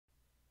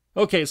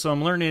Okay, so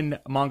I'm learning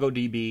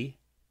MongoDB,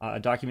 a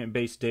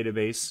document-based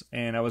database,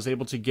 and I was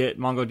able to get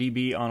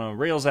MongoDB on a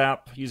Rails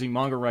app using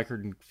Mongo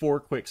Record in 4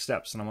 quick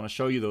steps, and I want to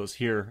show you those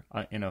here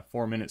in a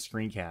 4-minute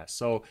screencast.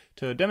 So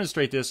to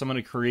demonstrate this, I'm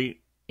going to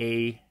create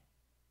a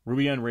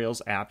Ruby on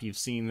Rails app. You've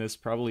seen this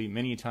probably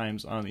many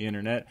times on the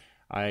internet.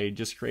 I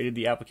just created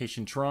the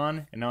application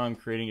Tron, and now I'm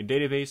creating a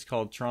database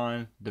called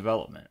Tron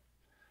Development.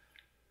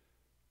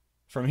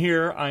 From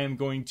here, I am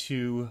going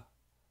to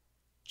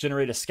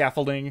generate a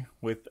scaffolding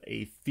with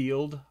a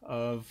field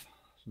of,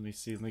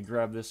 let me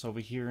grab this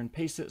over here and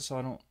paste it so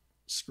I don't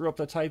screw up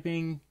the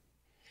typing.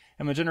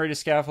 I'm going to generate a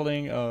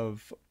scaffolding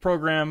of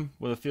program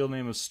with a field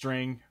name of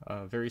string,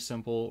 a very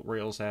simple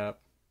Rails app.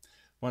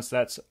 Once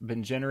that's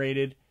been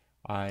generated,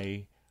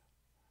 I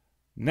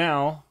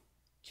now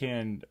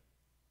can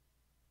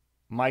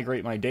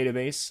migrate my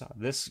database.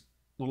 This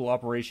little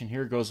operation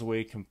here goes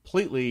away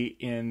completely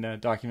in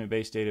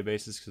document-based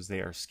databases because they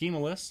are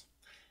schemaless.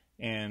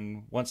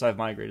 And once I've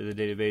migrated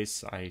the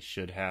database, I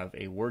should have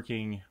a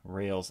working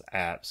Rails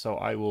app. So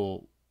I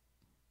will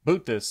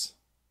boot this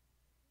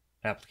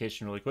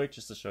application really quick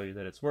just to show you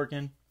that it's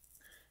working.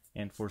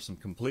 And for some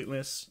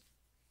completeness,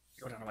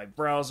 go down to my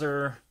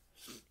browser.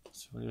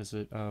 So what is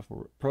it?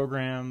 For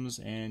programs,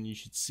 and you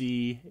should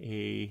see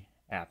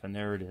a app, and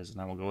there it is.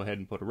 And I will go ahead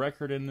and put a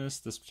record in this.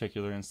 This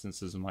particular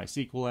instance is a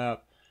MySQL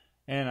app,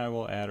 and I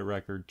will add a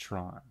record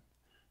Tron.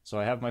 So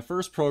I have my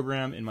first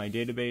program in my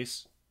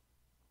database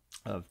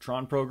of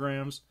Tron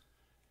programs.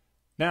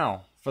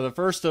 Now, for the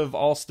first of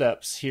all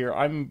steps here,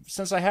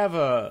 since I have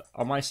a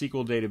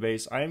MySQL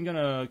database, I am going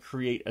to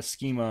create a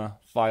schema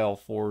file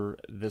for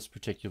this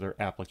particular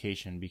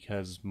application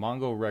because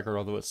Mongo Record,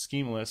 although it's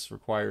schemaless,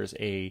 requires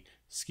a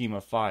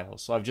schema file.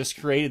 So I've just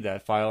created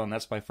that file, and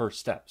that's my first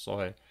step.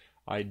 So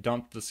I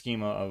dumped the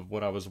schema of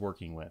what I was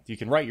working with. You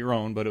can write your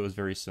own, but it was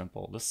very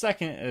simple. The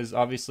second is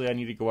obviously I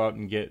need to go out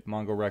and get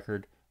Mongo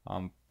Record.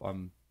 I'm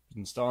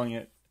installing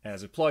it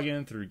as a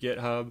plugin through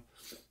GitHub.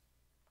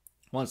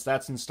 Once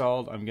that's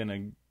installed, I'm going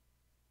to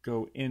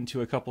go into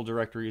a couple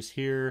directories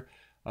here,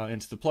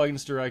 into the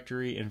plugins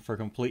directory, and for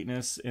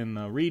completeness in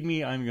the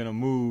README, I'm going to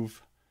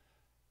move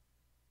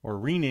or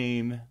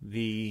rename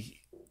the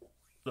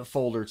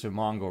folder to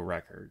Mongo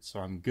Record. So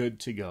I'm good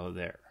to go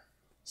there.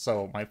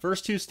 So my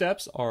first 2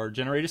 steps are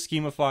generate a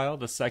schema file.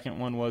 The second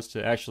one was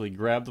to actually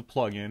grab the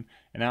plugin,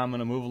 and now I'm going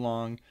to move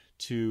along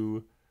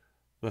to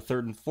the 3rd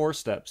and 4th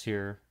steps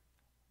here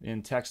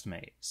in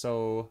TextMate.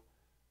 So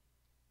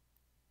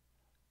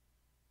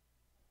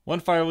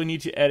one file we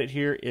need to edit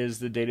here is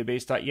the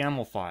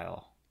database.yaml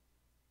file.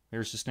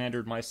 There's the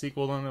standard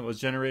MySQL one that was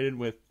generated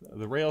with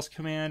the Rails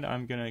command.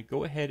 I'm going to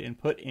go ahead and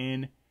put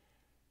in,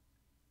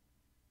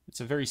 it's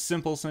a very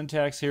simple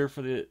syntax here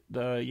for the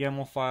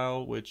YAML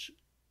file, which,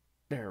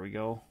 there we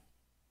go,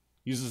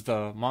 uses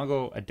the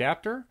Mongo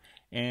adapter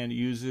and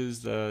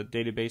uses the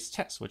database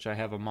test, which I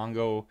have a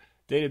Mongo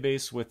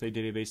database with a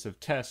database of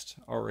test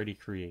already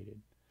created.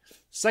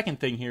 Second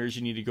thing here is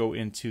you need to go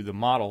into the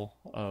model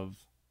of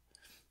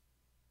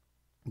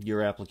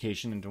your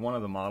application, into one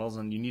of the models,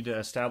 and you need to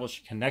establish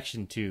a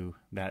connection to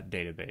that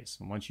database.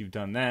 And once you've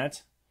done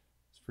that,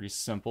 it's pretty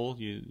simple.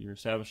 You're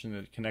establishing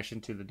the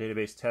connection to the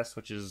database test,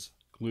 which is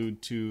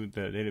glued to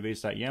the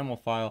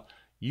database.yaml file.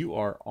 You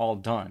are all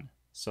done.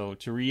 So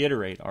to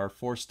reiterate, our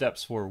 4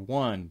 steps were: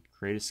 1,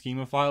 create a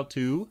schema file;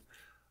 2,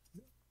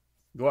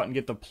 go out and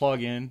get the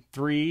plugin;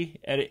 3,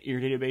 edit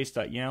your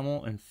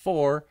database.yaml; and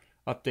 4,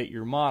 update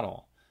your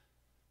model.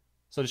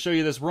 So to show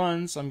you this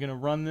runs, I'm going to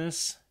run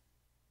this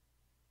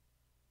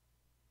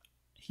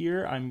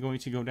here. I'm going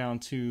to go down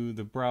to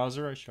the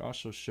browser. I should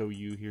also show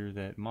you here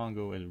that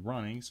Mongo is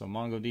running. So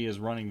MongoD is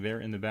running there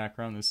in the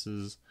background. This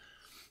is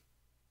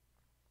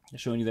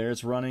showing you there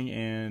it's running,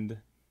 and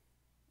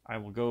I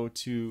will go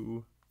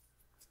to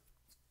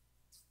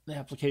the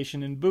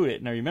application and boot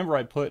it. Now remember,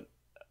 I put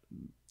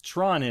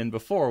Tron in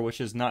before,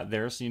 which is not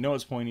there, so you know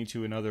it's pointing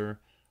to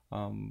another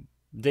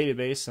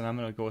database, and I'm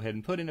going to go ahead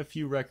and put in a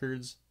few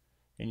records,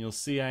 and you'll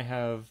see I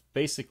have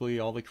basically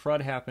all the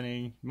CRUD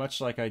happening,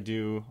 much like I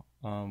do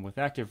with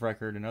Active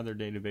Record and other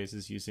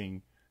databases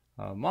using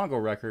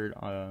Mongo Record,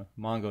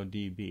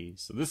 MongoDB.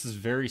 So this is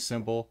very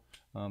simple.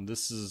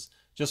 This is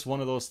just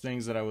one of those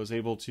things that I was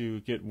able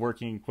to get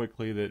working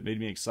quickly that made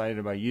me excited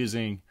about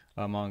using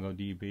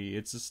MongoDB.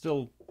 It's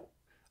still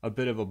a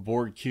bit of a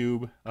board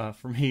cube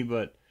for me,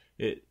 but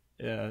it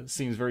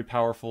seems very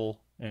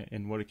powerful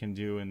in what it can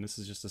do, and this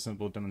is just a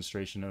simple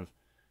demonstration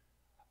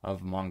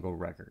of Mongo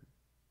Record.